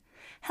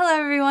Hello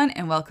everyone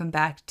and welcome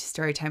back to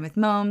Storytime with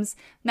Moms.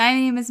 My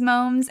name is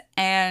Moms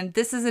and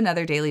this is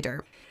another Daily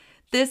Derp.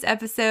 This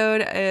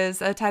episode is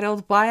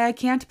titled Why I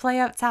Can't Play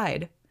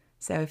Outside.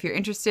 So if you're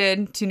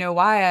interested to know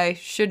why I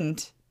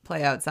shouldn't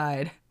play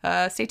outside,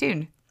 stay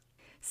tuned.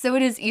 So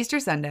it is Easter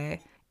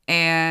Sunday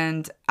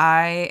and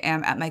I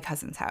am at my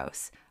cousin's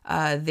house.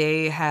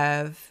 They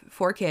have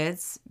 4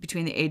 kids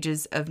between the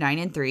ages of 9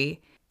 and 3,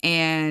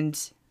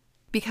 and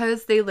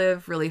because they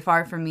live really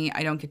far from me,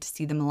 I don't get to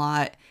see them a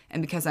lot,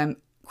 and because I'm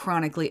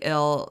chronically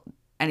ill,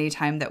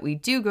 anytime that we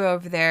do go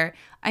over there,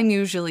 I'm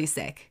usually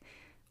sick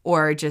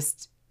or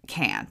just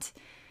can't.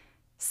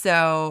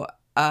 So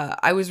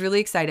I was really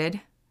excited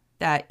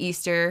that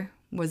Easter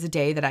was a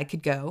day that I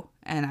could go,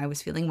 and I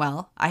was feeling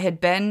well. I had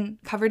been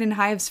covered in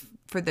hives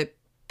for the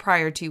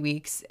prior 2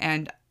 weeks,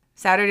 and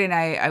Saturday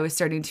night I was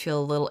starting to feel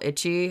a little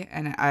itchy,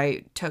 and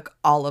I took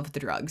all of the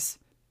drugs.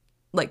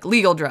 Like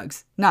legal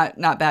drugs, not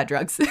bad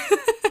drugs.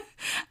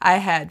 I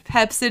had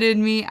Pepcid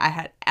in me. I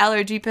had other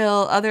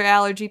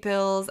allergy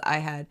pills. I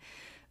had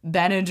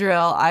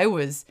Benadryl. I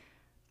was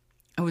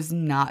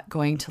not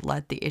going to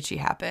let the itchy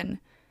happen.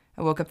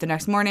 I woke up the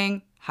next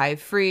morning,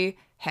 hive free.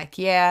 Heck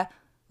yeah,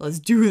 let's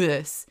do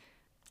this.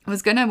 I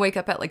was going to wake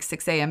up at like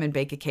 6 a.m. and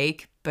bake a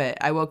cake, but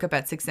I woke up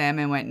at 6 a.m.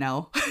 and went,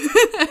 no.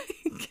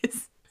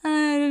 Because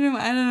I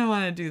don't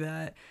want to do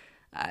that.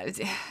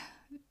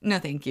 No,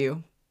 thank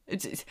you.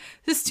 This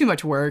is too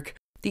much work.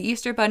 The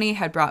Easter Bunny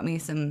had brought me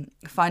some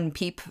fun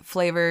peep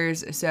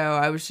flavors, so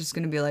I was just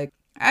going to be like,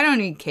 I don't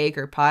need cake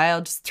or pie,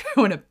 I'll just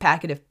throw in a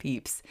packet of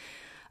Peeps.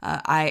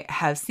 I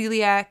have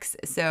celiacs,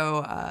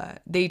 so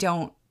they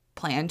don't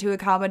plan to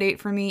accommodate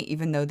for me,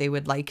 even though they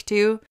would like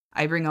to.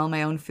 I bring all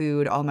my own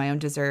food, all my own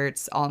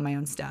desserts, all my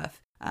own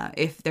stuff.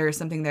 If there's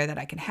something there that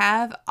I can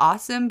have,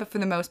 awesome, but for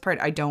the most part,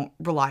 I don't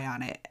rely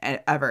on it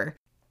ever.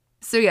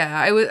 So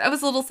yeah, I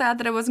was a little sad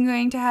that I wasn't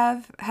going to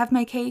have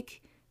my cake.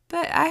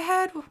 But I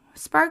had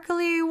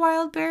sparkly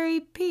wild berry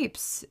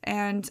Peeps,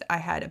 and I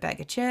had a bag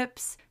of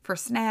chips for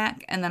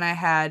snack, and then I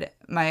had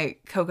my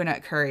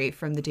coconut curry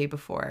from the day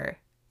before,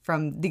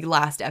 from the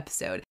last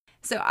episode.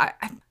 So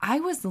I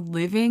was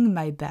living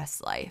my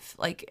best life,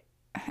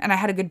 and I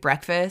had a good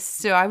breakfast,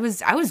 so I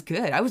was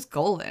good. I was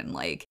golden.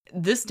 Like,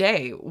 this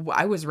day,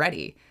 I was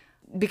ready.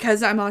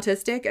 Because I'm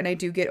autistic and I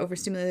do get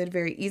overstimulated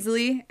very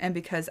easily, and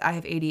because I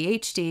have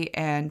ADHD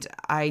and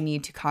I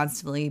need to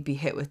constantly be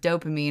hit with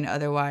dopamine,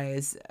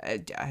 otherwise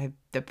I have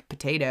the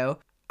potato,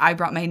 I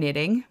brought my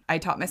knitting. I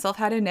taught myself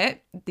how to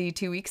knit the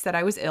 2 weeks that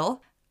I was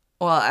ill.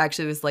 Well,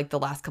 actually, it was like the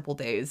last couple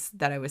days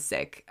that I was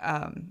sick.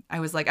 I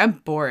was like, I'm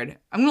bored.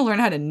 I'm going to learn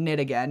how to knit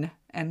again.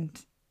 And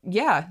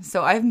yeah,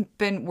 so I've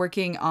been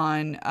working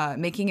on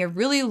making a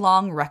really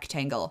long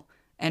rectangle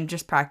and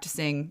just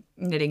practicing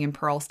knitting in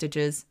purl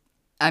stitches.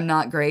 I'm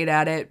not great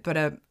at it, but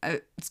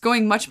it's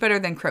going much better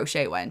than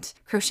crochet went.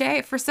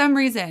 Crochet, for some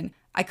reason,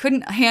 I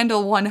couldn't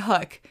handle one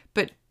hook,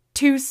 but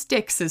 2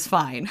 sticks is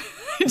fine.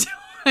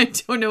 I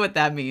don't know what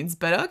that means,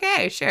 but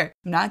okay, sure.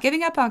 I'm not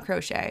giving up on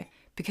crochet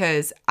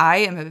because I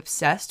am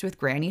obsessed with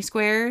granny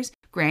squares.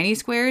 Granny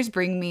squares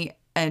bring me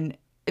an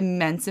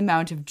immense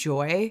amount of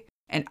joy,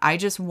 and I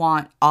just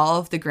want all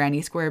of the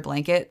granny square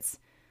blankets.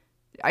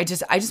 I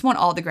just want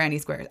all the granny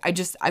squares.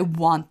 I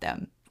want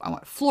them. I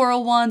want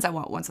floral ones. I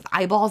want ones with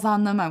eyeballs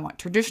on them. I want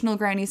traditional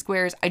granny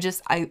squares.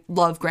 I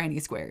love granny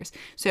squares.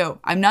 So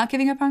I'm not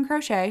giving up on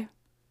crochet,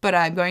 but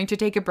I'm going to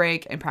take a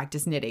break and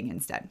practice knitting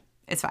instead.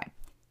 It's fine.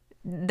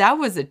 That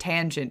was a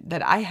tangent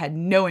that I had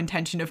no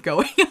intention of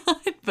going on,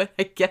 but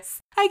I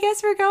guess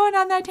we're going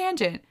on that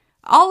tangent.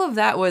 All of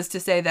that was to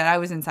say that I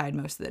was inside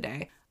most of the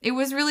day. It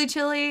was really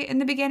chilly in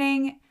the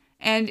beginning,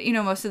 and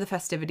most of the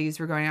festivities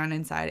were going on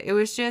inside. It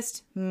was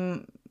just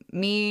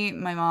me,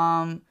 my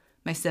mom,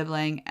 my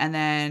sibling, and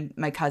then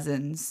my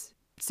cousins.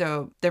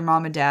 So their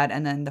mom and dad,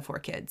 and then the 4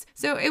 kids.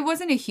 So it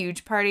wasn't a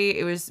huge party.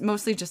 It was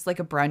mostly just like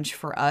a brunch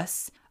for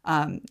us.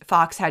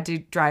 Fox had to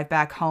drive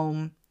back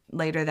home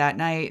later that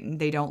night, and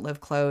they don't live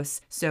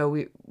close.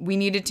 So we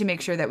needed to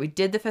make sure that we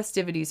did the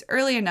festivities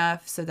early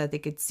enough so that they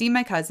could see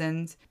my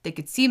cousins, they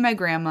could see my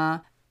grandma,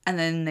 and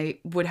then they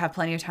would have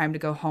plenty of time to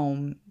go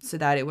home so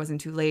that it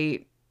wasn't too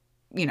late.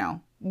 We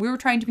were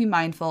trying to be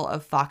mindful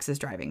of Fox's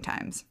driving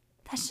times.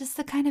 That's just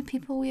the kind of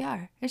people we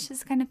are. It's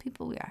just the kind of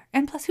people we are.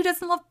 And plus, who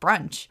doesn't love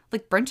brunch?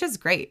 Like, brunch is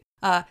great.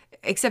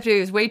 Except it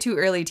was way too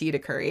early to eat a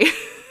curry.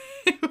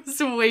 It was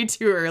way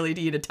too early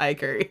to eat a Thai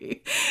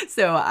curry.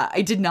 So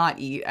I did not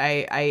eat.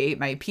 I ate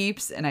my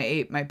Peeps and I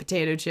ate my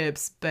potato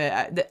chips,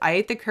 but I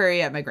ate the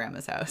curry at my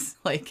grandma's house.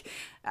 Like,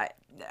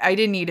 I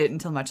didn't eat it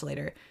until much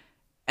later.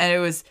 And it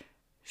was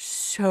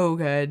so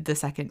good the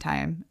second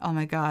time. Oh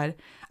my God.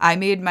 I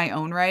made my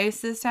own rice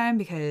this time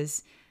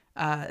because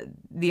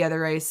the other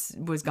rice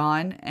was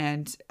gone,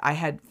 and I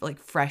had like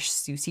fresh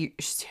sushi.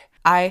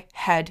 I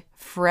had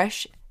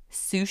fresh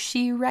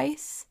sushi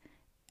rice,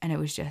 and it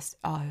was just,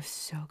 it was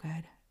so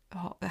good.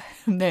 Oh,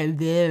 I'm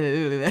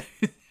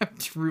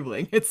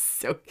drooling.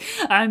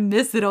 I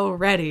miss it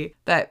already.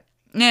 But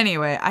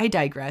anyway, I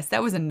digress.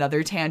 That was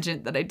another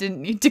tangent that I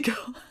didn't need to go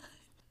on.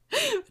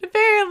 But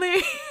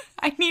apparently,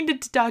 I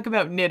needed to talk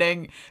about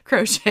knitting,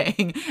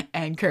 crocheting,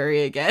 and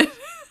curry again.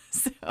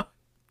 So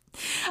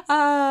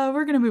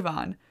we're going to move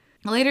on.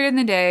 Later in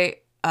the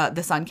day,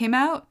 the sun came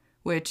out,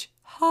 which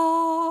we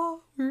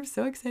were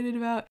so excited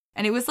about.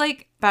 And it was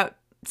like about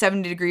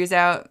 70 degrees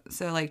out,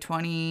 so like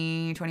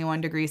 20,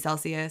 21 degrees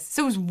Celsius.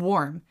 So it was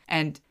warm.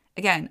 And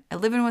again, I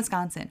live in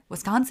Wisconsin.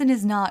 Wisconsin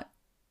is not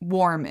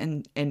warm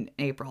in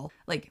April.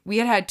 Like, we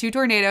had 2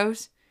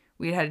 tornadoes.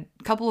 We had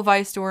a couple of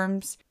ice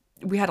storms.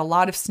 We had a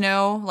lot of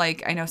snow.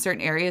 Like, I know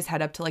certain areas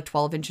had up to like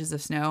 12 inches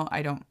of snow.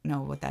 I don't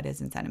know what that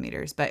is in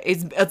centimeters, but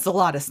it's a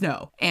lot of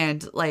snow.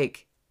 And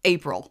like,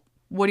 April,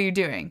 what are you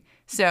doing?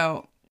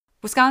 So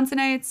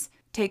Wisconsinites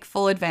take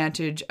full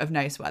advantage of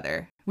nice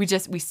weather. We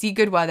see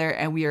good weather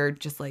and we are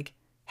just like,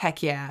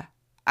 heck yeah,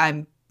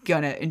 I'm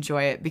gonna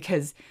enjoy it,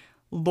 because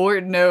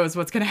Lord knows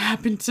what's gonna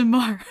happen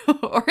tomorrow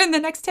or in the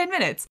next 10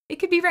 minutes. It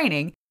could be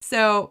raining.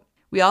 So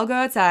we all go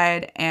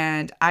outside,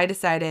 and I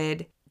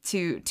decided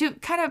to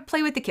kind of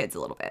play with the kids a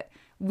little bit.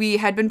 We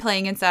had been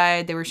playing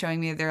inside. They were showing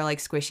me their like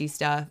squishy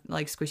stuff,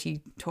 like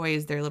squishy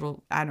toys, their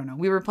little, I don't know.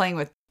 We were playing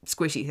with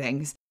squishy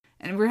things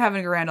and we were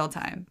having a grand old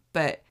time.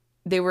 But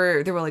they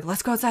were like,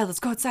 let's go outside, let's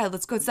go outside,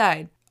 let's go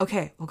outside.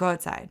 Okay, we'll go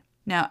outside.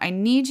 Now, I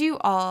need you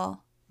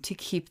all to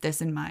keep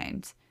this in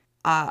mind.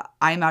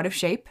 I'm out of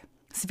shape,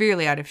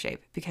 severely out of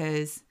shape,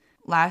 because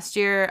last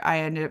year I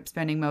ended up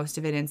spending most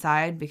of it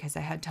inside because I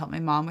had to help my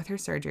mom with her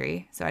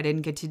surgery. So I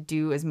didn't get to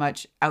do as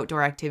much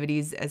outdoor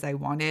activities as I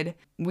wanted.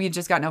 We had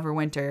just gotten over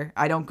winter.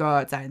 I don't go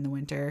outside in the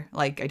winter.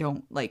 Like, I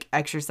don't like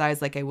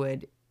exercise like I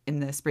would in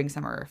the spring,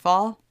 summer, or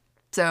fall.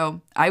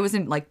 So I was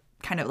in like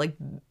kind of like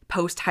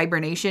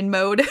post-hibernation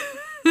mode.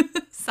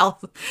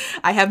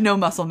 I have no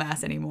muscle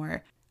mass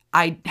anymore.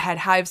 I had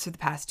hives for the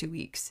past 2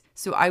 weeks.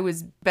 So I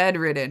was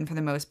bedridden for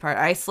the most part.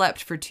 I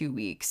slept for 2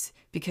 weeks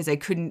because I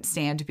couldn't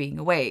stand being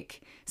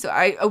awake. So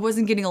I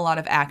wasn't getting a lot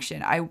of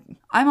action. I'm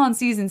on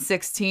season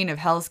 16 of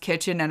Hell's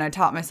Kitchen, and I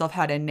taught myself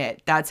how to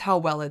knit. That's how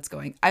well it's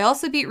going. I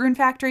also beat Rune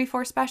Factory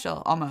 4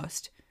 Special,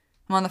 almost.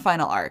 I'm on the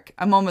final arc.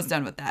 I'm almost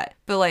done with that.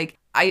 But like,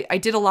 I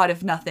did a lot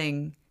of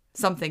nothing.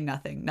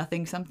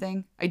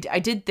 I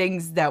did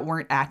things that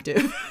weren't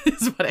active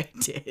is what I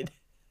did.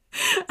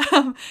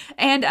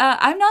 And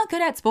I'm not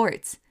good at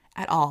sports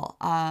at all,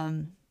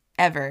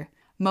 ever.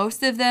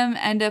 Most of them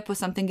end up with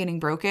something getting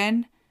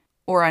broken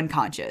or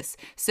unconscious.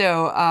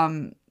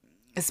 So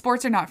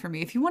sports are not for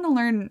me. If you want to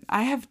learn,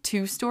 I have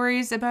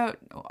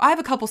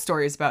a couple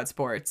stories about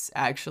sports,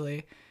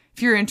 actually.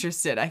 If you're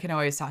interested, I can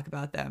always talk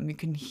about them. You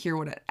can hear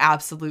what an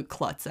absolute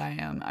klutz I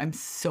am. I'm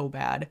so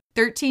bad.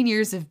 13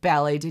 years of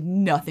ballet did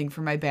nothing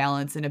for my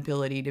balance and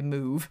ability to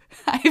move.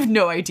 I have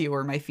no idea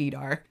where my feet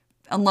are,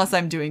 unless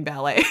I'm doing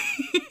ballet.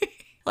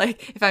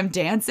 Like, if I'm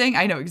dancing,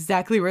 I know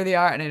exactly where they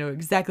are and I know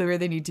exactly where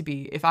they need to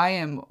be. If I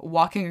am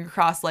walking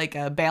across like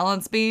a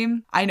balance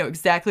beam, I know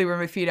exactly where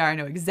my feet are. I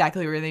know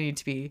exactly where they need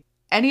to be.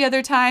 Any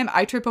other time,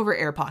 I trip over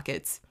air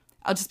pockets.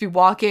 I'll just be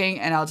walking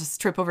and I'll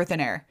just trip over thin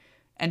air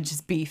and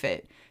just beef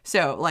it.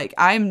 So like,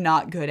 I'm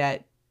not good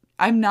at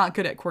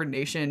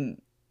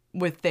coordination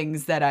with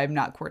things that I'm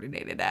not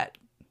coordinated at.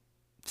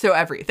 So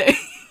everything.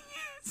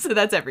 So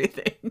that's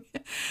everything.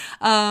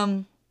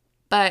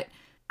 But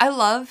I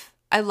love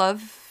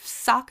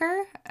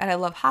soccer and I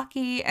love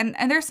hockey, and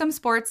there's some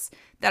sports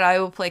that I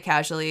will play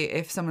casually.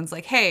 If someone's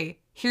like, hey,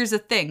 here's a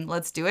thing,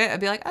 let's do it,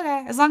 I'd be like,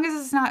 okay, as long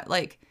as it's not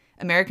like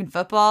American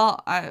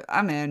football,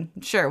 I'm in.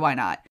 Sure, why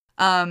not?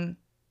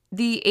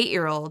 The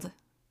 8-year-old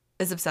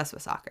is obsessed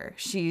with soccer.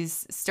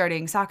 She's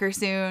starting soccer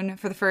soon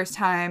for the first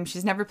time.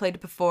 She's never played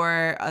it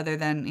before, other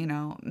than, you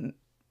know,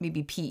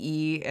 maybe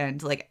PE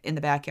and like in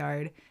the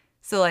backyard.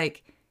 So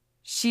like,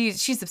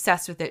 she's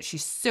obsessed with it.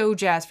 She's so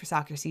jazzed for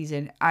soccer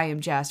season. I am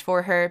jazzed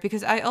for her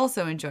because I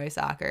also enjoy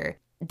soccer.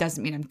 It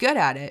doesn't mean I'm good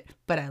at it,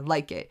 but I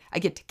like it. I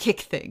get to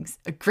kick things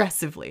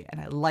aggressively, and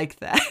I like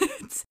that.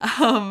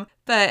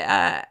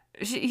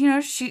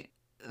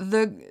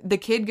 The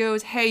kid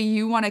goes, hey,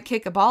 you want to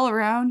kick a ball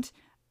around?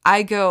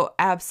 I go,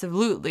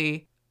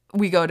 absolutely.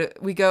 We go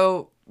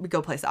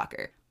play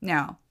soccer.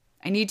 Now,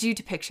 I need you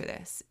to picture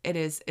this.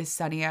 It's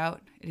sunny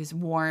out. It is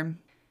warm,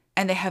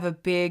 and they have a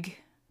big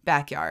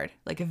backyard,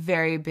 like a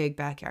very big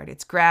backyard.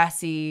 It's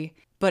grassy,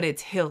 but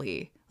it's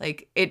hilly.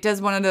 Like, it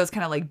does one of those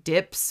kind of like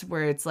dips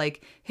where it's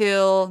like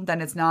hill, then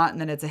it's not,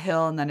 and then it's a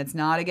hill, and then it's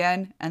not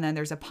again. And then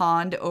there's a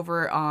pond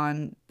over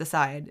on the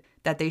side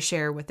that they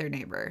share with their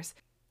neighbors.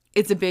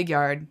 It's a big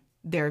yard.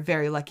 They're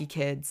very lucky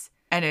kids,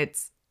 and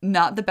it's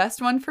not the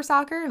best one for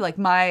soccer. Like,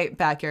 my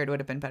backyard would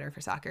have been better for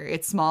soccer.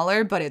 It's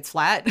smaller, but it's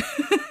flat.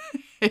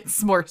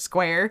 It's more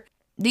square.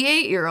 The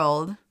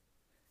 8-year-old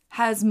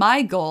has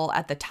my goal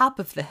at the top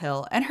of the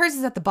hill, and hers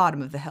is at the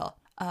bottom of the hill.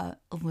 A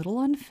little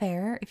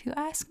unfair, if you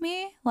ask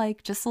me,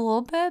 like just a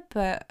little bit,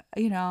 but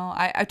you know,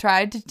 I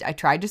tried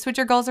to switch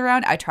our goals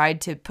around. I tried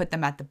to put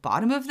them at the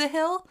bottom of the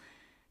hill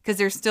because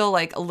there's still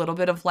like a little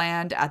bit of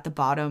land at the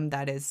bottom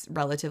that is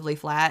relatively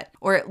flat,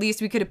 or at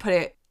least we could have put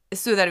it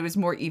so that it was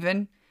more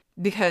even,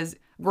 because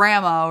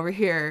grandma over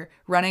here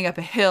running up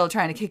a hill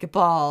trying to kick a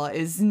ball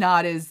is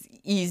not as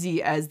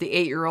easy as the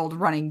 8-year-old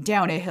running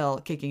down a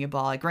hill kicking a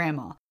ball at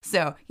grandma.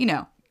 So,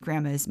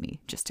 grandma is me,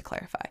 just to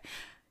clarify.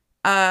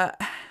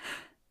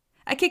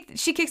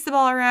 She kicks the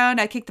ball around,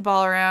 I kick the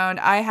ball around.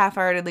 I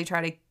half-heartedly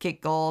try to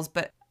kick goals,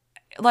 but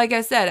like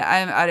I said,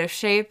 I'm out of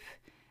shape.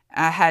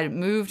 I hadn't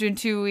moved in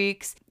 2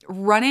 weeks.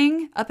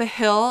 Running up a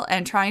hill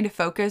and trying to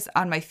focus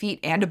on my feet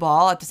and a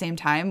ball at the same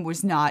time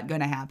was not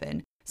going to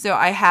happen. So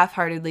I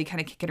half-heartedly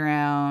kind of kick it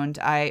around.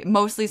 I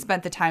mostly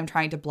spent the time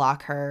trying to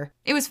block her.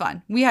 It was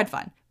fun. We had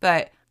fun.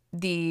 But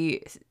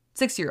the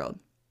 6-year-old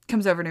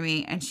comes over to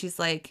me and she's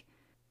like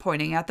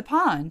pointing at the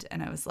pond.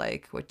 And I was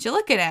like, what you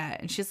looking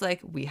at? And she's like,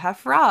 we have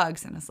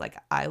frogs. And I was like,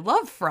 I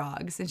love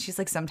frogs. And she's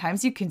like,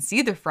 sometimes you can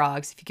see the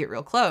frogs if you get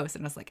real close.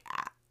 And I was like,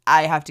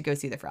 I have to go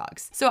see the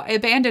frogs. So I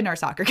abandoned our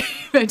soccer game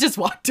and just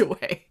walked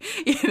away.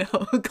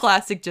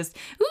 Classic just,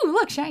 ooh,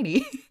 look,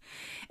 shiny.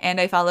 And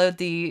I followed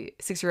the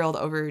 6-year-old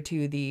over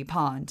to the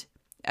pond.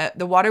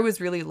 The water was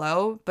really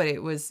low, but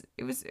it was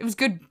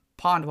good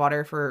pond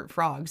water for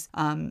frogs.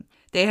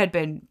 They had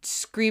been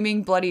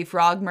screaming bloody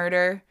frog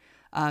murder.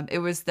 It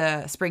was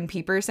the spring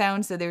peeper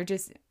sound, so they were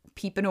just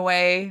peeping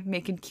away,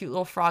 making cute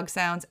little frog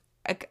sounds.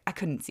 I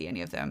couldn't see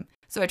any of them.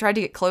 So I tried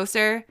to get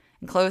closer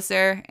and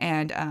closer,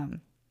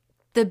 and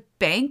the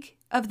bank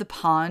of the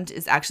pond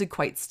is actually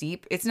quite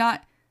steep. It's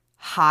not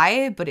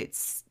high, but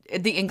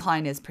the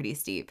incline is pretty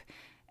steep.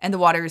 And the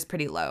water is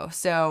pretty low.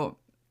 So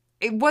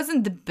it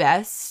wasn't the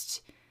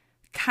best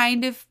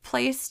kind of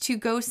place to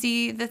go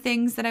see the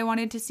things that I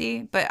wanted to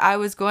see. But I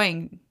was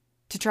going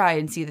to try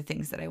and see the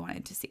things that I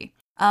wanted to see.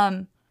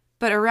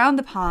 But around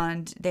the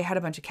pond, they had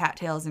a bunch of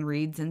cattails and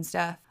reeds and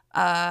stuff.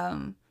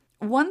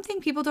 One thing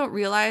people don't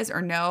realize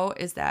or know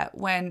is that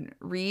when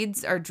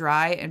reeds are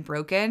dry and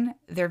broken,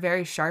 they're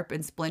very sharp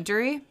and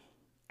splintery.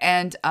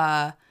 And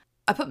I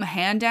put my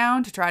hand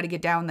down to try to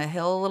get down the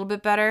hill a little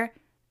bit better,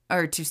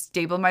 or to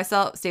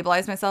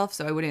stabilize myself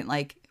so I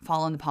wouldn't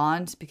fall in the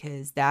pond,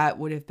 because that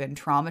would have been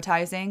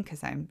traumatizing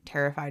because I'm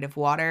terrified of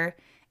water,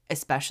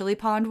 especially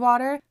pond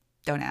water.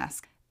 Don't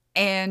ask.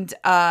 And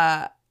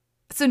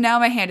so now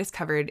my hand is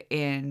covered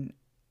in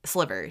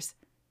slivers.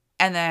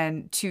 And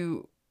then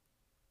to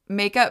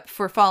make up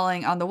for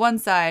falling on the one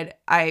side,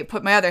 I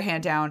put my other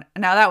hand down,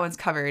 and now that one's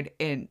covered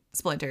in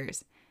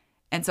splinters.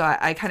 And so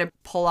I kind of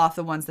pull off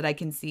the ones that I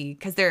can see,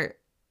 because they're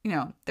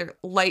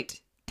light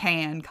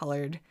tan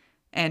colored.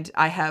 And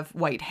I have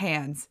white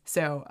hands,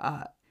 so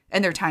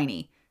and they're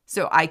tiny,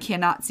 so I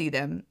cannot see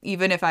them.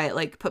 Even if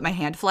I put my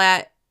hand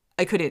flat,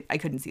 I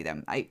couldn't see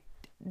them.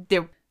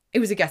 It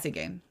was a guessing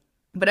game.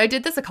 But I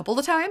did this a couple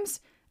of times.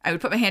 I would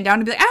put my hand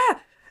down and be like,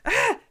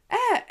 ah,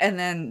 and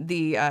then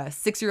the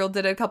 6-year-old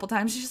did it a couple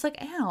times. She's just like,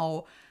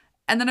 ow.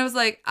 And then I was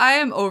like, I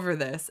am over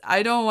this.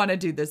 I don't want to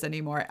do this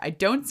anymore. I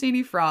don't see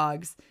any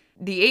frogs.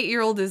 The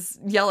 8-year-old is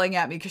yelling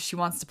at me because she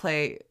wants to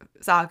play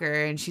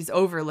soccer, and she's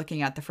over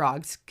looking at the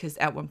frogs because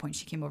at one point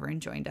she came over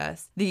and joined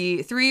us.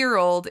 The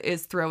 3-year-old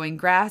is throwing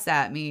grass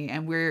at me,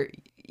 and we're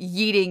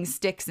yeeting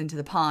sticks into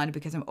the pond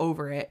because I'm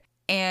over it.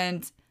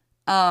 And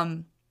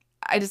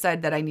I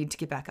decided that I need to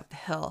get back up the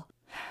hill.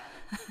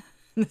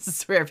 This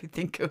is where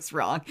everything goes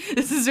wrong.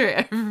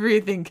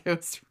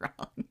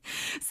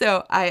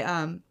 So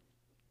I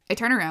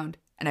turn around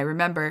and I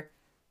remember,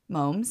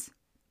 Momes,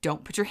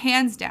 don't put your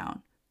hands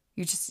down.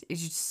 You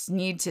just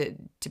need to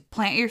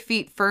plant your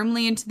feet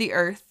firmly into the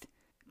earth,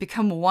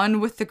 become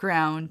one with the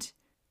ground,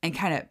 and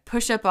kind of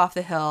push up off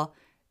the hill.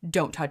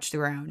 Don't touch the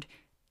ground.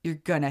 You're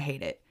gonna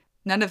hate it.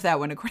 None of that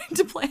went according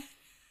to plan.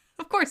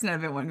 Of course, none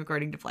of it went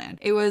according to plan.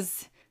 It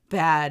was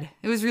bad.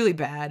 It was really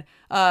bad.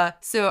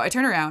 So I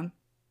turn around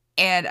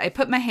and I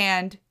put my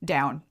hand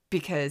down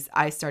because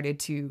I started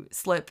to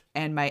slip,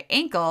 and my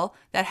ankle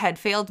that had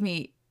failed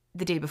me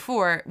the day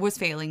before was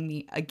failing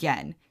me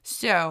again.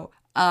 So,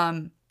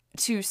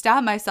 to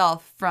stop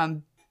myself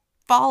from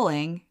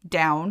falling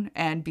down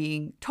and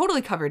being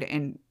totally covered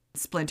in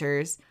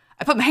splinters,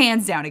 I put my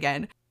hands down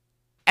again.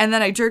 And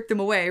then I jerked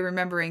them away,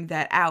 remembering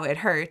that, ow, it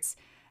hurts.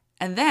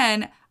 And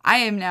then I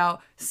am now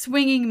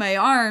swinging my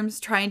arms,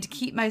 trying to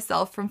keep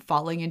myself from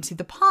falling into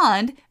the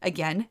pond.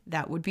 Again,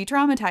 that would be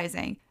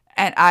traumatizing.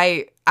 And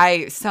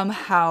I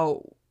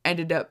somehow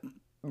ended up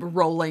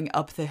rolling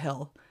up the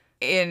hill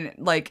in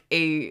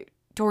a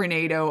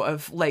tornado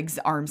of legs,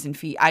 arms, and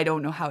feet. I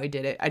don't know how I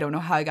did it. I don't know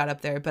how I got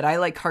up there, but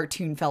I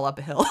cartoon fell up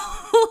a hill.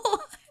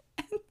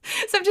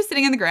 So I'm just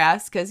sitting in the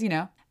grass because,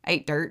 I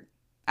ate dirt.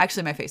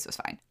 Actually, my face was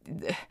fine.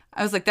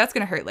 I was like, that's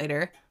going to hurt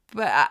later.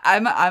 But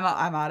I'm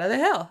out of the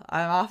hill.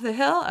 I'm off the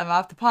hill. I'm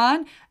off the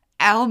pond.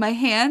 Ow, my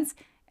hands.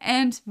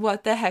 And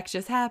what the heck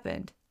just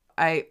happened?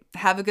 I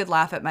have a good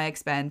laugh at my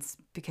expense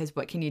because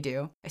what can you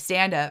do? I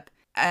stand up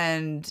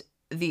and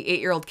the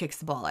 8-year-old kicks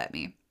the ball at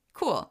me.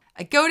 Cool.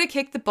 I go to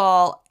kick the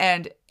ball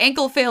and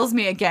ankle fails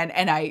me again,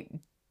 and I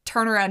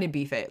turn around and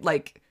beef it,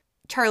 like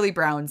Charlie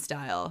Brown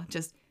style.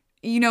 Just,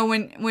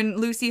 when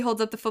Lucy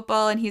holds up the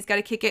football and he's got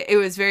to kick it, it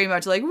was very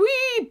much like,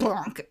 wee,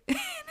 bonk.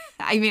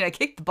 I mean, I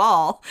kicked the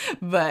ball,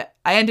 but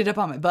I ended up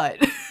on my butt.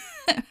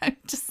 And I'm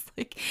just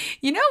like,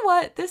 you know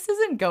what? This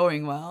isn't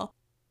going well.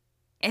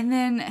 And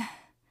then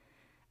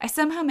I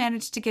somehow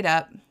managed to get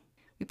up.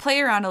 We play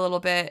around a little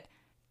bit.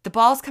 The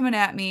ball's coming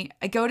at me.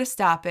 I go to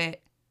stop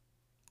it.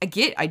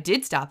 I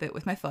did stop it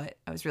with my foot.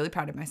 I was really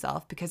proud of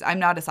myself because I'm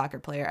not a soccer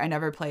player. I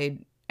never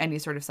played any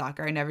sort of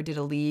soccer. I never did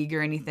a league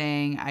or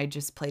anything. I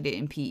just played it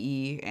in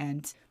PE.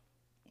 And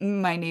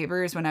my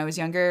neighbors, when I was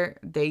younger,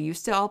 they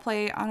used to all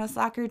play on a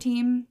soccer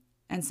team.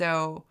 And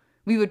so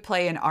we would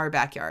play in our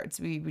backyards.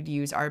 We would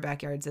use our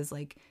backyards as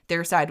like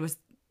their side was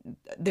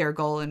their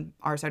goal and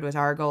our side was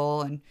our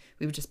goal. And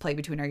we would just play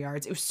between our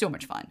yards. It was so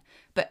much fun.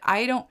 But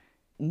I don't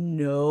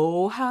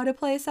know how to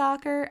play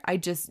soccer. I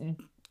just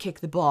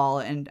kick the ball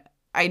and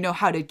I know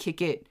how to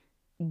kick it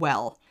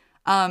well.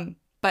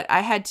 But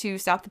I had to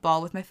stop the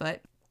ball with my foot.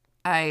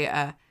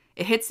 It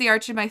hits the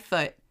arch of my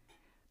foot.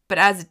 But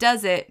as it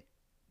does it,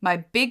 my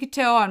big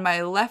toe on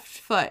my left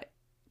foot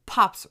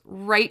pops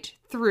right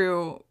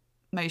through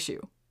my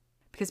shoe.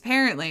 Because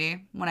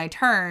apparently when I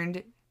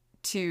turned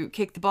to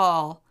kick the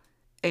ball,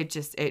 it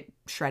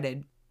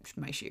shredded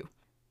my shoe.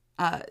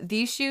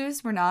 These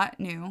shoes were not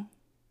new.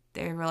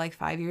 They were like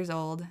 5 years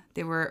old.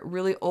 They were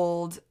really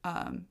old,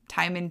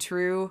 time and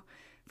true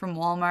from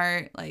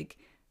Walmart, like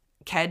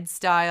Ked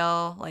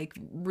style, like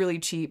really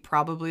cheap,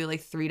 probably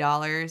like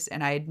 $3.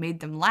 And I had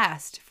made them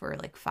last for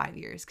like 5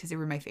 years because they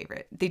were my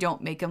favorite. They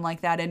don't make them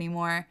like that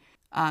anymore.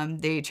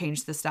 They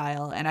changed the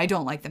style and I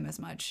don't like them as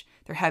much.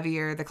 They're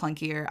heavier, they're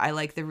clunkier. I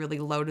like the really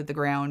low to the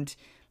ground,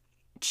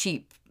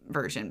 cheap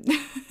version.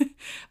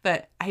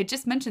 But I had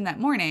just mentioned that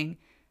morning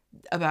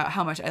about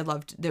how much I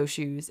loved those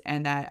shoes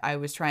and that I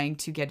was trying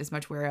to get as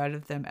much wear out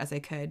of them as I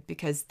could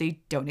because they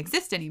don't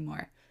exist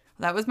anymore.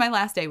 Well, that was my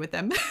last day with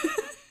them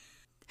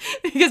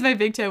because my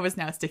big toe was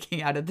now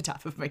sticking out of the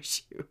top of my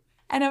shoe.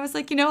 And I was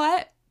like, you know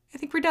what? I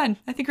think we're done.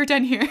 I think we're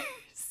done here.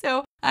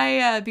 So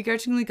I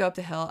begrudgingly go up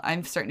the hill.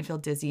 I'm starting to feel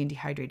dizzy and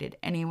dehydrated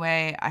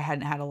anyway. I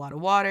hadn't had a lot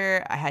of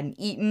water. I hadn't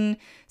eaten.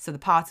 So the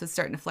POTS was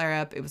starting to flare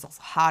up. It was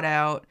also hot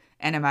out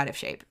and I'm out of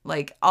shape.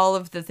 Like all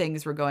of the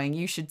things were going,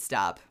 you should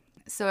stop.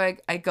 So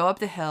I go up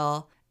the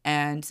hill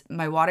and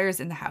my water is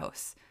in the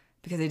house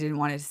because I didn't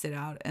want it to sit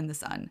out in the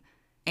sun.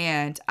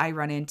 And I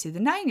run into the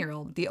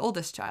 9-year-old, the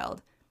oldest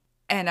child.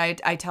 And I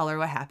tell her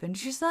what happened.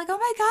 She's like, oh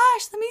my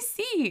gosh, let me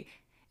see.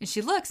 And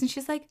she looks and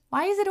she's like,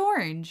 why is it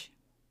orange?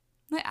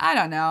 I'm like, I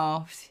don't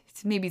know.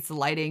 Maybe it's the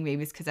lighting.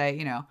 Maybe it's because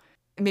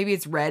maybe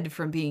it's red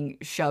from being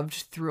shoved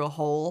through a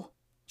hole.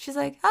 She's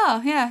like,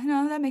 oh yeah,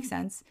 no, that makes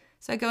sense.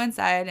 So I go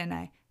inside and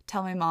I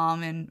tell my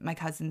mom and my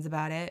cousins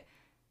about it.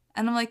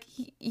 And I'm like,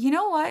 you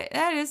know what?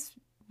 That is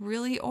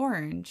really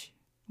orange.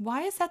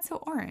 Why is that so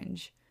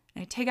orange?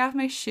 And I take off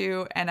my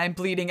shoe and I'm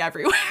bleeding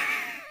everywhere.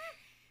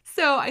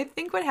 So I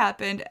think what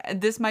happened,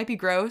 this might be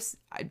gross.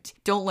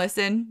 Don't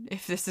listen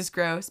if this is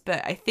gross,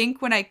 but I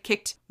think when I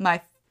kicked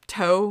my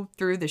toe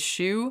through the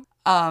shoe,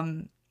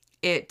 the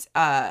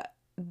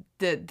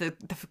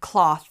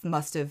cloth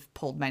must have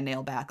pulled my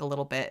nail back a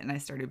little bit and I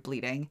started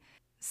bleeding.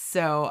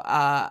 So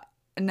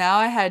now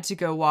I had to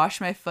go wash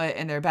my foot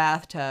in their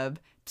bathtub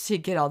to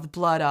get all the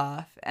blood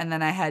off. And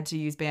then I had to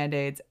use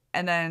Band-Aids.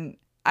 And then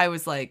I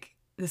was like,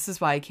 this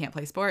is why I can't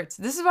play sports.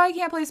 This is why I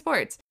can't play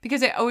sports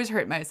because I always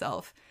hurt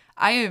myself.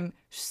 I am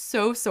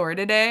so sore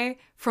today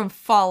from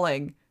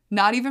falling,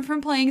 not even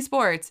from playing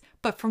sports,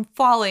 but from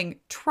falling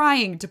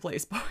trying to play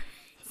sports.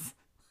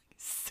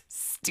 So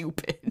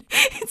stupid.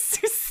 It's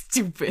so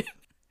stupid.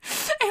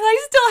 And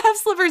I still have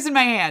slippers in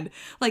my hand.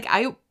 Like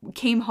I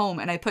came home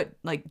and I put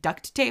like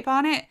duct tape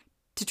on it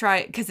to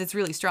try, because it's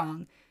really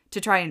strong,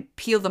 to try and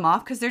peel them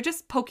off because they're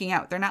just poking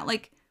out. They're not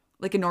like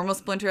a normal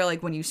splinter,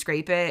 like when you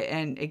scrape it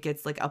and it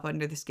gets like up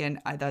under the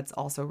skin. That's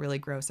also really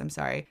gross. I'm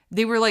sorry.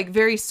 They were like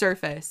very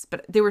surface,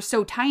 but they were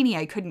so tiny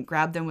I couldn't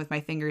grab them with my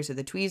fingers or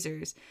the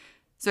tweezers.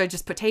 So I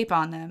just put tape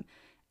on them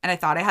and I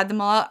thought I had them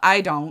all out.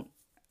 I don't.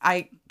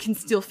 I can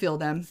still feel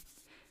them.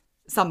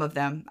 Some of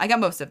them. I got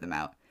most of them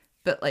out.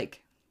 But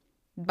like,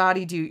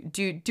 body,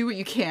 do what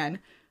you can.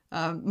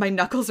 My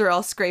knuckles are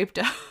all scraped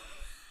up.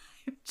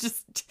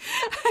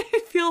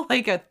 I feel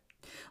like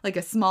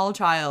a small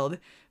child.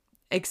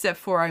 Except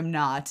for I'm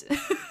not.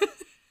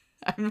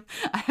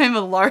 I'm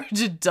a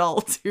large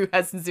adult who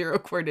has zero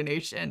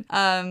coordination.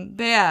 But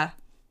yeah,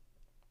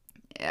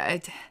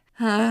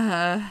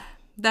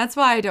 that's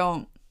why I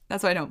don't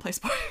play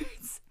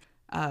sports.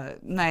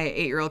 My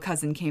 8-year-old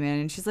cousin came in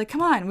and she's like,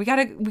 "Come on, we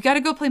gotta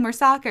go play more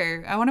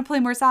soccer. I want to play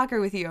more soccer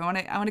with you.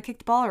 I want to kick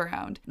the ball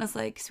around." And I was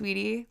like,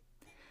 "Sweetie,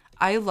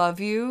 I love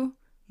you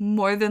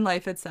more than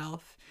life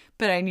itself,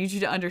 but I need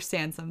you to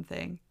understand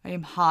something. I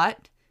am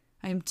hot.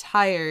 I am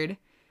tired.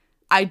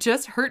 I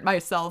just hurt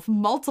myself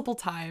multiple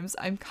times.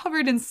 I'm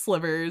covered in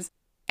slivers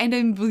and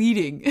I'm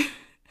bleeding.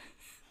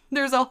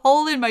 There's a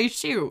hole in my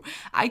shoe.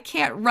 I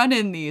can't run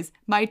in these.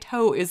 My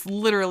toe is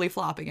literally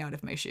flopping out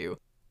of my shoe.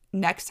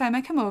 Next time I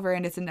come over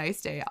and it's a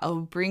nice day,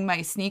 I'll bring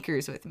my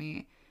sneakers with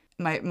me,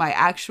 my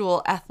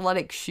actual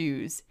athletic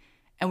shoes,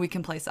 and we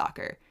can play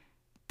soccer.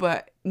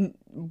 But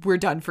we're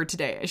done for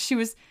today." She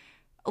was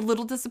a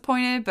little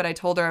disappointed, but I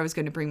told her I was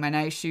going to bring my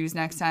nice shoes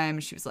next time.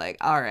 And she was like,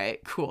 all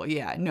right, cool.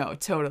 Yeah, no,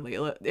 totally.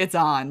 It's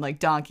on, like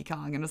Donkey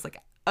Kong. And I was like,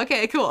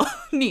 okay, cool.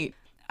 Neat.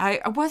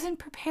 I wasn't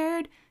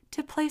prepared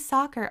to play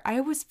soccer.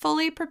 I was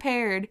fully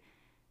prepared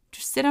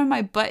to sit on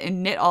my butt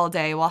and knit all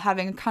day while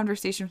having a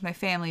conversation with my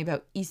family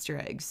about Easter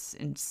eggs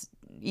and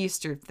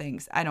Easter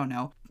things. I don't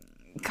know.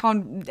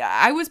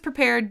 I was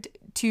prepared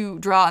to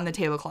draw on the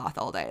tablecloth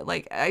all day.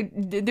 Like,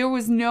 there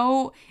was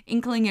no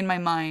inkling in my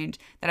mind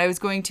that I was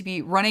going to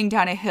be running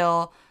down a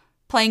hill,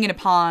 playing in a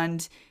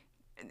pond,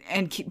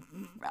 and keep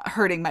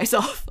hurting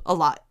myself a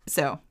lot.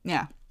 So,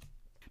 yeah.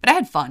 But I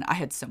had fun. I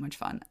had so much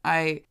fun.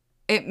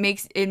 It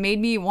made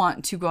me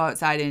want to go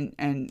outside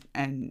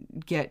and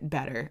get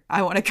better.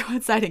 I want to go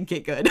outside and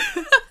get good.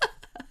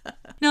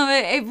 No,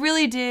 it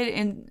really did.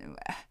 And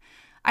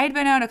I had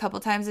been out a couple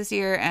times this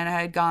year, and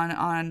I had gone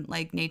on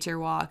like nature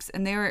walks,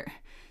 and they're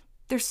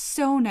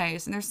so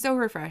nice and they're so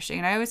refreshing.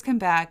 And I always come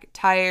back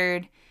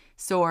tired,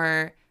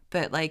 sore,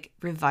 but like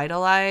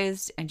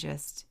revitalized and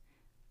just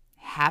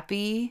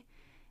happy.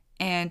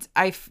 And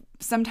I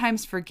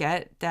sometimes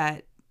forget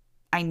that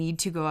I need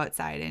to go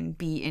outside and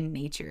be in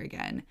nature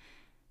again,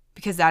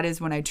 because that is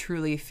when I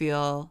truly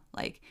feel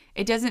like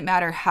it doesn't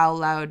matter how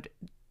loud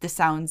the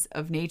sounds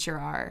of nature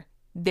are.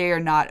 They are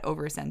not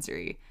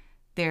oversensory.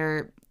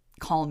 They're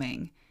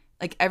calming.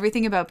 Like,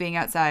 everything about being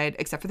outside,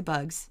 except for the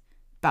bugs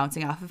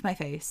bouncing off of my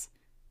face,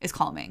 is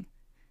calming.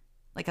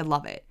 Like, I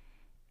love it.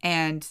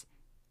 And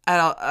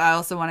I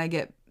also want to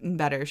get in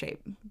better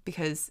shape,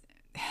 because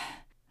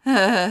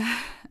I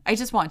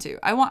just want to.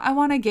 I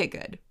want to get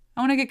good.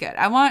 I want to get good.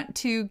 I want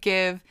to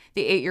give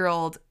the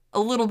 8-year-old a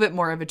little bit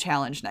more of a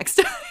challenge next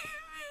time.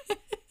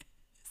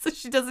 So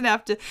she doesn't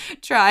have to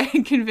try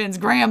and convince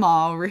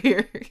grandma over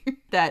here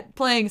that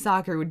playing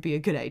soccer would be a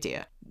good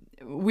idea.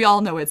 We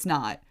all know it's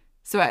not.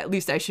 So at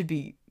least I should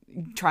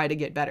try to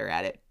get better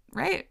at it.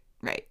 Right?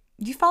 Right.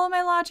 You follow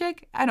my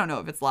logic? I don't know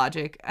if it's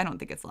logic. I don't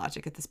think it's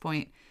logic at this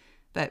point.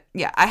 But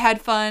yeah, I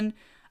had fun.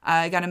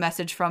 I got a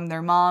message from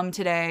their mom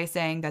today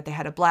saying that they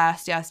had a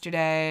blast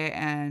yesterday,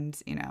 and,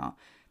 you know,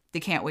 they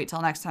can't wait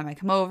till next time I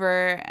come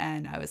over.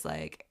 And I was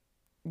like,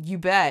 you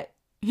bet.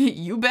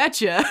 You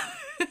betcha.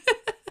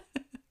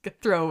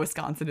 Throw a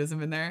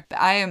Wisconsinism in there. But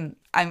I'm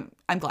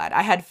glad.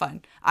 I had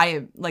fun.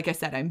 Like I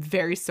said, I'm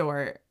very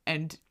sore,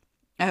 and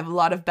I have a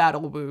lot of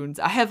battle wounds.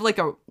 I have like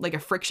a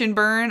friction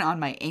burn on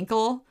my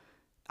ankle.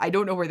 I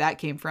don't know where that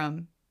came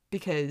from,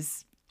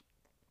 because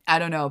I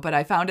don't know, but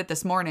I found it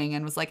this morning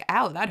and was like,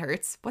 ow, that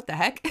hurts. What the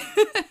heck?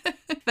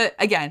 But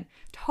again,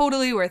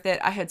 totally worth it.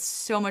 I had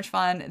so much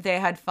fun. They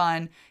had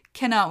fun.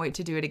 Cannot wait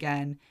to do it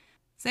again.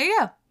 So there you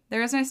go.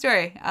 There's my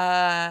story.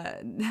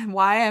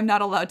 Why I'm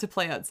not allowed to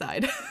play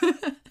outside.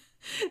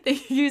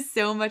 Thank you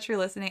so much for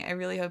listening. I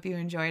really hope you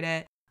enjoyed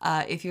it.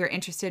 If you're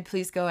interested,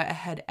 please go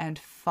ahead and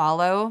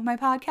follow my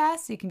podcast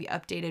so you can be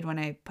updated when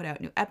I put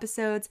out new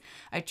episodes.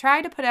 I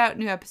try to put out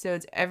new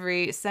episodes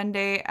every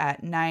Sunday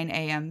at 9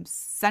 a.m.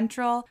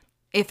 Central,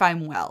 if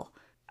I'm well.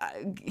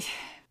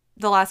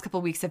 The last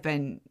couple weeks have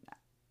been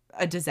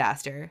a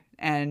disaster,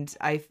 and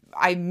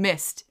I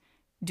missed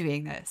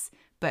doing this.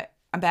 But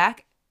I'm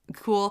back.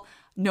 Cool.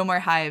 No more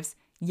hives.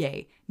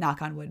 Yay.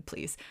 Knock on wood,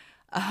 please.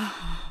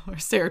 Or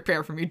say a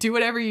prayer for me. Do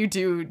whatever you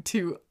do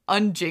to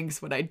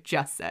unjinx what I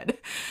just said.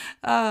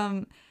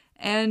 And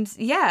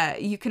yeah,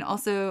 you can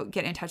also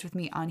get in touch with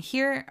me on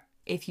here.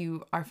 If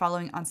you are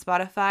following on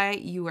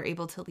Spotify, you are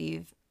able to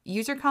leave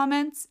user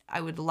comments.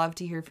 I would love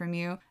to hear from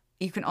you.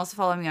 You can also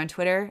follow me on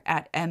Twitter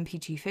at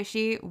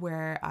mpgfishy,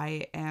 where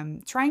I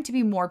am trying to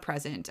be more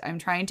present. I'm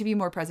trying to be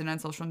more present on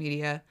social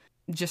media.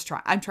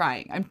 I'm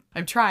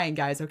trying,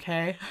 guys,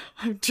 okay?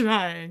 I'm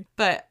trying.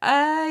 But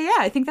yeah,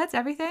 I think that's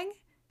everything.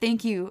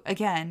 Thank you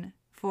again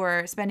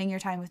for spending your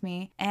time with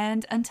me.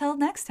 And until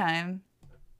next time.